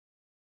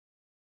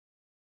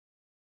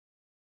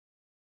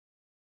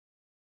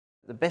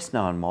The best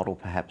known model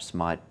perhaps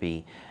might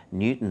be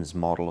Newton's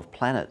model of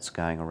planets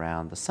going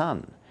around the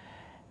sun.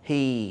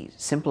 He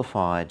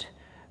simplified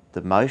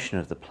the motion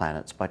of the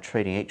planets by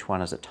treating each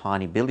one as a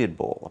tiny billiard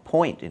ball, a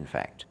point in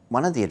fact.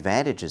 One of the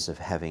advantages of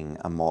having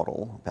a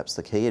model, perhaps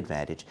the key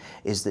advantage,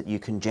 is that you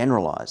can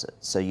generalise it.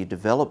 So you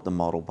develop the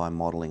model by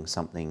modelling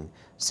something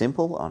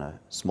simple on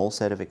a small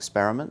set of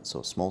experiments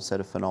or small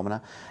set of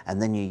phenomena,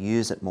 and then you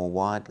use it more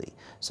widely.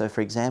 So for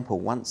example,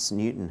 once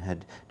Newton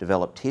had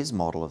developed his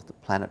model of the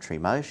planetary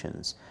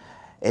motions,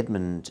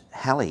 Edmund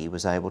Halley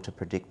was able to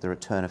predict the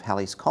return of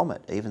Halley's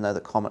comet, even though the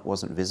comet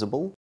wasn't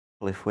visible.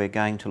 If we're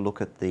going to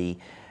look at the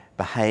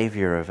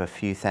behaviour of a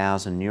few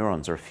thousand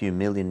neurons or a few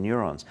million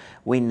neurons,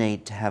 we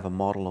need to have a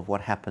model of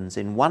what happens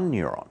in one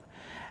neuron.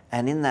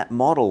 And in that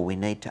model we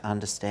need to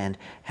understand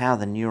how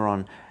the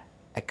neuron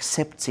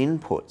accepts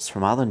inputs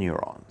from other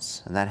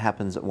neurons, and that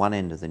happens at one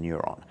end of the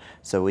neuron.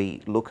 So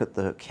we look at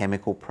the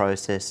chemical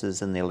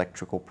processes and the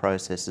electrical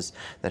processes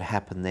that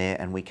happen there,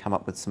 and we come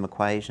up with some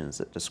equations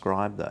that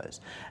describe those.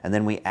 And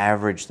then we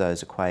average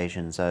those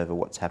equations over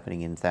what's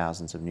happening in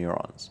thousands of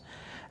neurons.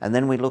 And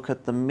then we look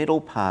at the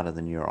middle part of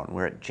the neuron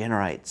where it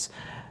generates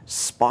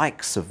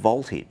spikes of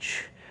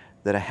voltage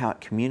that are how it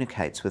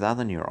communicates with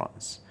other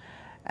neurons.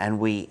 And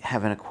we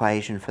have an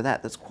equation for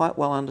that that's quite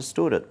well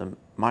understood at the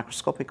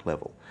microscopic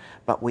level,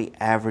 but we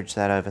average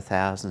that over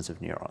thousands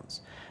of neurons.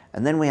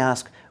 And then we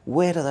ask,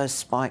 where do those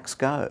spikes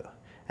go?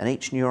 And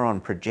each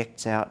neuron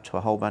projects out to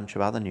a whole bunch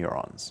of other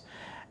neurons.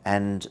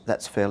 And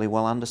that's fairly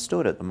well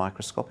understood at the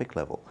microscopic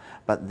level.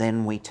 But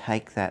then we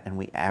take that and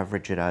we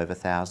average it over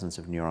thousands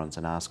of neurons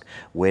and ask,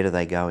 where do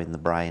they go in the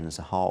brain as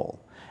a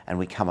whole? And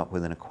we come up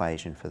with an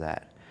equation for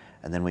that.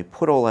 And then we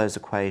put all those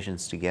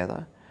equations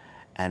together,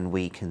 and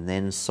we can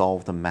then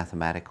solve them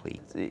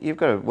mathematically. You've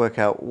got to work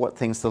out what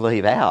things to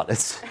leave out.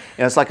 It's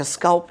like a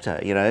sculptor.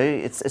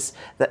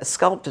 The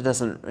sculptor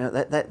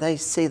doesn't. They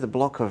see the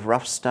block of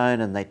rough stone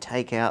and they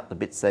take out the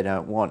bits they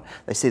don't want.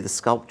 They see the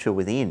sculpture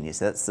within. You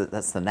see,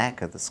 that's the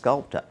knack of the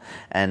sculptor,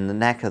 and the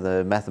knack of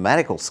the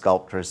mathematical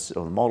sculptor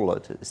or the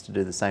modeler is to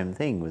do the same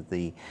thing with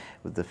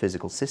the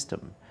physical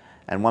system.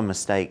 And one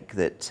mistake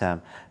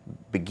that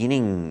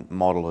beginning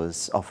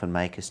modelers often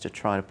make is to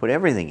try to put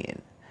everything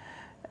in.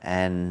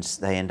 And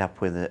they end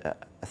up with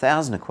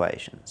 1,000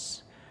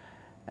 equations,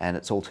 and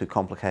it's all too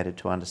complicated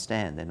to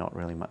understand. They're not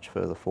really much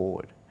further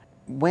forward.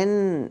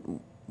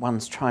 When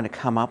one's trying to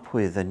come up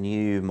with a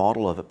new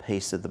model of a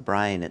piece of the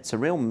brain, it's a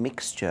real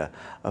mixture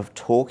of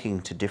talking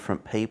to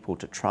different people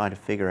to try to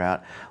figure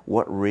out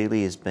what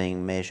really is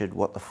being measured,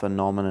 what the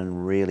phenomenon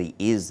really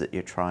is that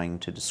you're trying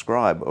to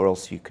describe, or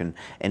else you can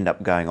end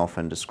up going off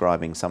and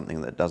describing something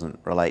that doesn't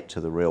relate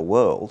to the real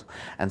world.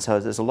 And so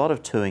there's a lot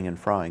of toing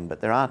and froing, but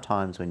there are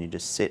times when you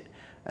just sit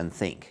and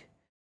think.